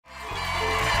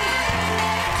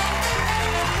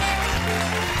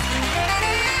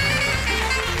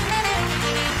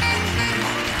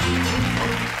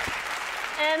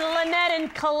met in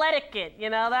Connecticut, you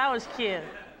know, that was cute.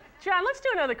 John, let's do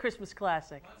another Christmas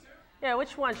classic. Yeah,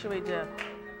 which one should we do?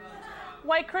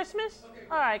 White Christmas?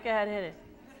 All right, go ahead, hit it.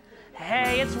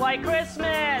 Hey, it's White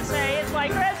Christmas. Hey, it's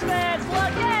White Christmas.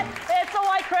 Look it, it's a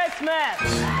White Christmas.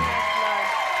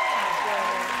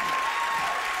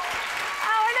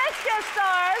 Our next guest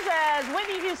stars as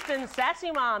Whitney Houston's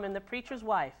sassy mom and the preacher's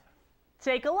wife.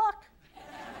 Take a look.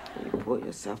 You pull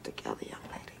yourself together, young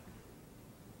lady.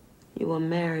 You a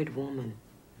married woman.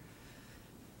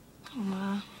 Oh,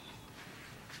 Ma.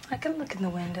 I can look in the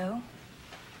window.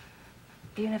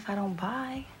 Even if I don't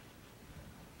buy.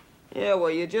 Yeah,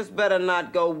 well, you just better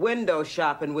not go window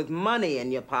shopping with money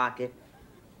in your pocket.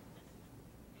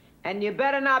 And you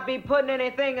better not be putting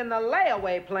anything in the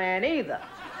layaway plan either.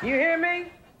 You hear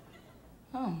me?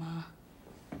 Oh, Ma.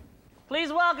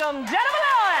 Please welcome Jenifer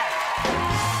Lewis.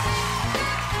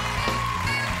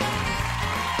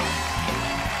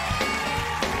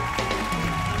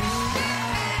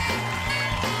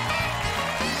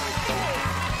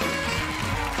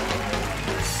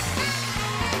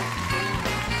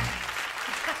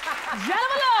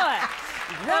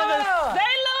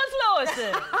 St. Louis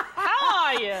Lewiston. How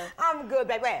are you? I'm good,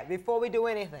 baby. Wait, before we do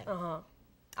anything,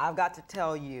 I've got to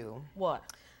tell you. What?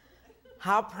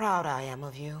 How proud I am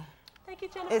of you. Thank you,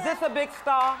 Jenifer. Is this a big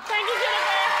star? Thank you,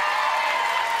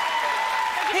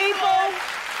 Jenifer.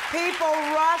 People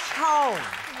rush home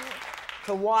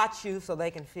to watch you so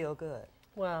they can feel good.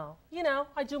 Well, you know,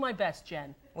 I do my best,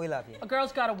 Jen. We love you. A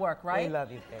girl's got to work, right? We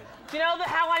love you, baby. Do you know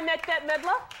how I met Bette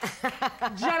Midler?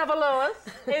 Jenifer Lewis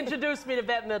introduced me to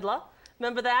Bette Midler.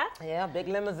 Remember that? Yeah, big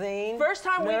limousine. First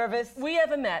time nervous. we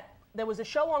ever met, there was a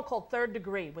show on called Third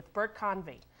Degree with Bert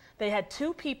Convy. They had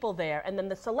two people there, and then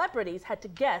the celebrities had to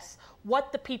guess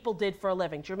what the people did for a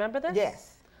living. Do you remember this?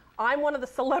 Yes. I'm one of the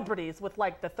celebrities with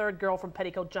like the third girl from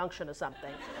Petticoat Junction or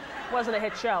something. Wasn't a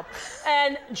hit show.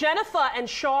 And Jenifer and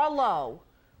Charlo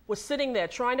was sitting there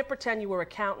trying to pretend you were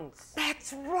accountants.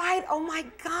 That's right. Oh my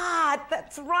God,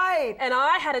 that's right. And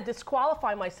I had to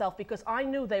disqualify myself because I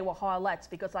knew they were harlots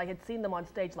because I had seen them on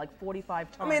stage like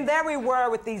 45 times. I mean, there we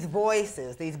were with these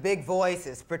voices, these big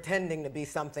voices, pretending to be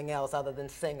something else other than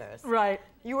singers. Right.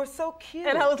 You were so cute.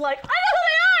 And I was like, I know who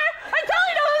they are! I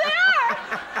totally know who they are!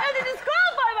 I had to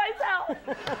disqualify myself.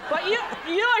 But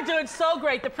you are doing so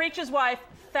great. The Preacher's Wife,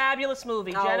 fabulous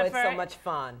movie, Jenifer. Oh, it's so much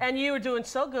fun. And you were doing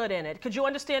so good in it. Could you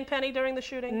understand Penny during the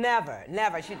shooting? Never,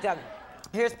 never. She told me.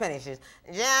 Here's Penny. She's,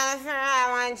 Jenifer,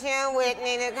 I want you,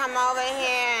 Whitney, to come over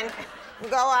here and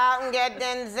go out and get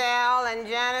Denzel and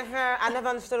Jenifer. I never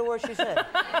understood a word she said.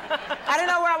 I didn't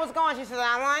know where I was going. She said,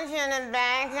 I want you in the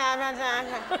back.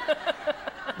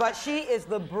 But she is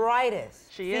the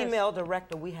brightest female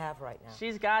director we have right now.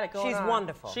 She's got it going on. She's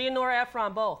wonderful. She and Nora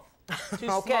Ephron both. Two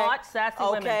smart, sassy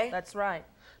women. That's right.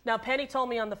 Now, Penny told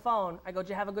me on the phone, I go, did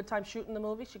you have a good time shooting the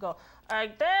movie? She go, I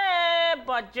did,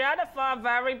 but Jenifer,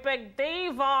 very big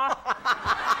diva.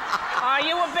 Are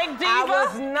you a big diva? I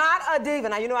was not a diva.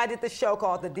 Now, you know, I did this show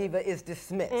called The Diva is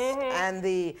Dismissed. And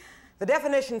the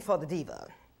definition for the diva,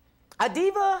 a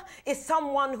diva is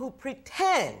someone who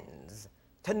pretends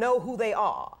to know who they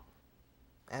are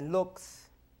and looks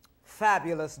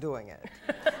fabulous doing it.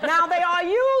 Now, they are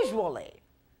usually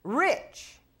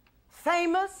rich,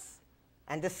 famous,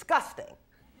 and disgusting.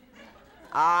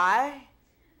 I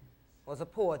was a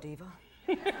poor diva.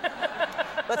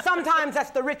 But sometimes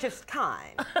that's the richest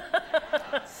kind.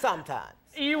 Sometimes.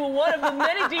 You were one of the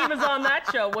many divas on that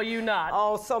show, were you not?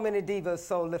 Oh, so many divas,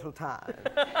 so little time.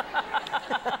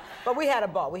 But we had a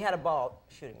ball. We had a ball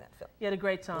shooting that film. You had a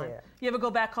great time. Yeah. You ever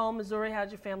go back home, Missouri? How'd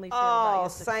your family feel about your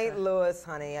success? St. Louis,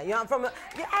 honey. You know, I'm from,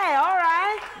 hey, all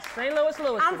right. St. Louis,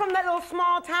 Louis. I'm from that little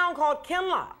small town called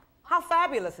Kinloch. How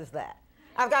fabulous is that?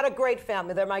 I've got a great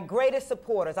family. They're my greatest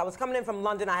supporters. I was coming in from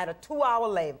London. I had a 2-hour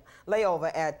layover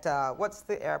at, what's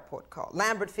the airport called?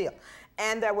 Lambert Field.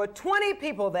 And there were 20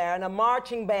 people there and a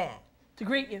marching band. To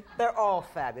greet you. They're all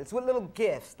fabulous, with little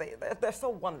gifts. They're so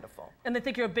wonderful. And they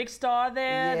think you're a big star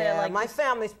there? Yeah, like my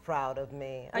family's proud of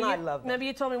me, and I love them. Maybe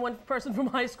you told me one person from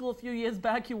high school a few years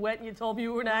back, you went and you told me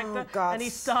you were an actor, oh, God. and he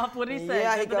stopped. What did he say?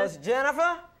 Yeah, he goes,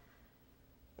 Jenifer,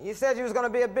 you said you was going to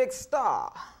be a big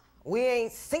star. We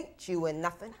ain't synced you in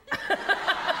nothing.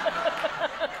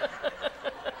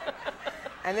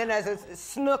 And then there's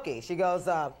Snooky. She goes,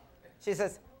 she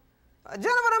says,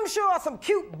 Jenifer, I'm sure some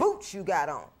cute boots you got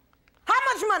on. How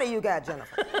much money you got,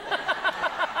 Jenifer?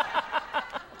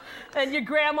 And your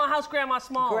grandma, how's Grandma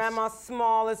Smalls? Grandma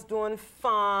Small is doing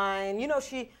fine. You know,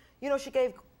 she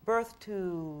gave birth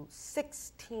to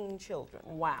 16 children.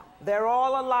 Wow. They're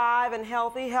all alive and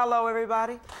healthy. Hello,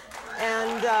 everybody.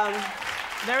 And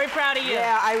very proud of you.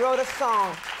 Yeah, I wrote a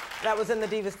song That was in the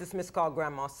Divas Dismissed called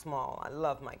Grandma Small. I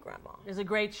love my grandma. It's a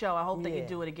great show. I hope that you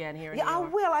do it again here in Yeah, New York.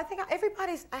 I will. I think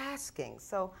everybody's asking,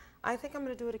 so I think I'm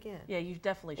going to do it again. Yeah, you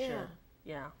definitely should.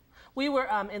 Yeah. We were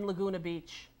in Laguna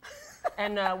Beach,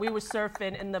 and we were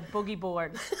surfing in the boogie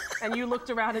boards, and you looked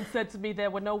around and said to me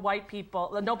there were no white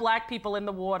people, no black people in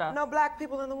the water. No black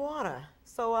people in the water.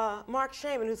 So Mark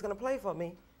Shaman, who's going to play for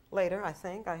me later, I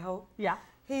think, I hope. Yeah.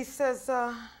 He says,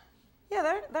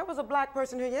 yeah, there was a black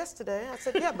person here yesterday. I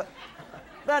said, yeah, but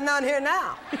there are none here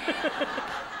now.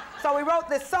 So we wrote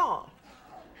this song.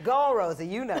 Go, Rosie,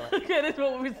 you know it. Okay, this is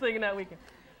what we were singing that weekend.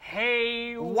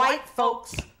 Hey, White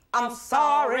folks, I'm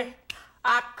sorry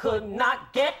I could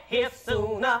not get here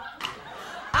sooner.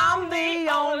 I'm the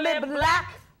only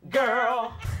black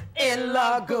girl in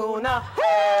Laguna.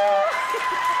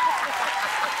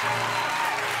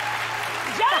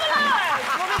 Jenifer!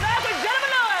 We'll be back with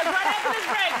Jenifer right after this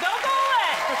break. Don't go away.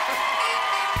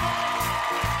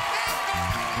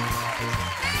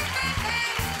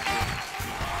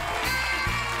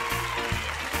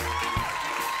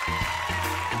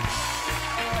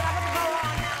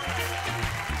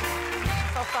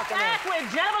 Back with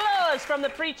Jenifer Lewis from The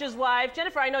Preacher's Wife.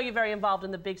 Jenifer, I know you're very involved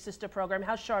in the Big Sister program.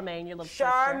 How's Charmaine, your little sister?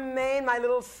 Charmaine, my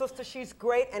little sister, she's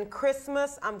great. And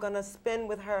Christmas, I'm going to spend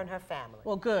with her and her family.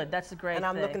 Well, good. That's a great thing.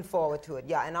 And I'm looking forward to it.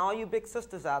 Yeah, and all you big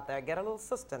sisters out there, get a little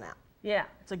sister now. Yeah,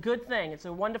 it's a good thing. It's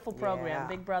a wonderful program. Yeah.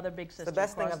 Big brother, big sister. It's the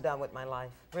best thing I've done with my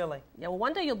life, really. Yeah, well,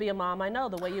 one day you'll be a mom, I know,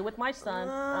 the way you're with my son.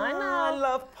 I know. I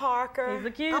love Parker. He's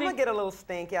a cutie. I'm going to get a little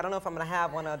stinky. I don't know if I'm going to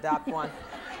have one or adopt one.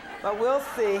 But we'll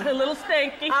see. A little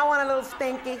stinky. I want a little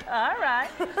stinky. All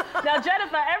right. Now,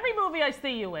 Jenifer, every movie I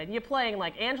see you in, you're playing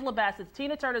like Angela Bassett's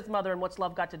Tina Turner's mother and What's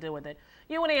Love Got to Do with It.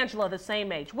 You and Angela the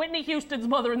same age. Whitney Houston's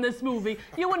mother in this movie.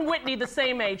 You and Whitney the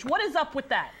same age. What is up with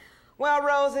that? Well,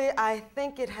 Rosie, I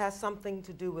think it has something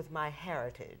to do with my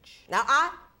heritage. Now,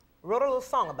 I wrote a little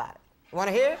song about it. You want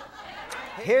to hear it?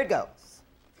 Here it goes.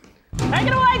 Take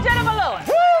it away, Jenifer Lewis.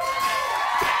 Woo!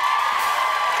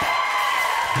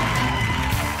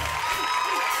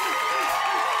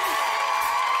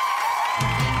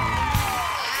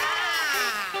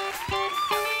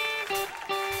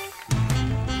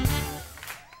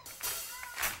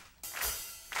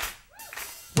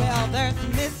 There's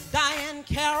Miss Diane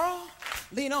Carroll,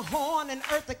 Lena Horne, and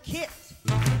Eartha Kitt.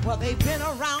 Well, they've been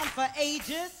around for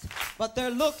ages, but their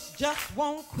looks just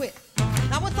won't quit.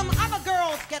 Now, when some other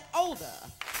girls get older,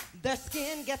 their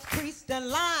skin gets creased and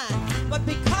lined. But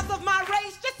because of my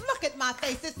race, just look at my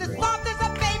face. It's as soft as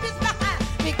a baby's behind.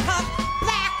 Because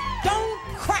black don't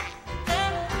crack.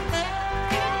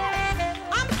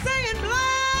 I'm saying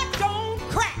black don't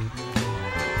crack.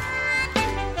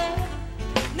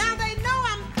 Now they know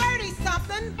I'm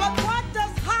 30-something, but what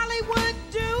does Hollywood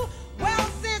do? Well,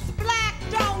 since black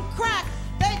don't crack,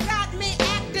 they got me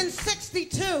acting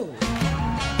 62.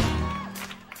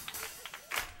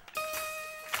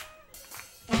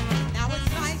 Now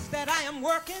it's nice that I am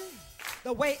working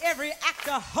the way every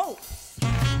actor hopes.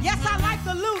 Yes, I like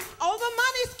the loot. Oh, the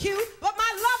money's cute, but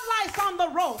my love life's on the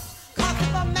ropes. 'Cause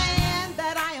the man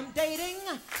that I am dating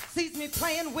sees me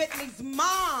playing Whitney's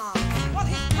mom.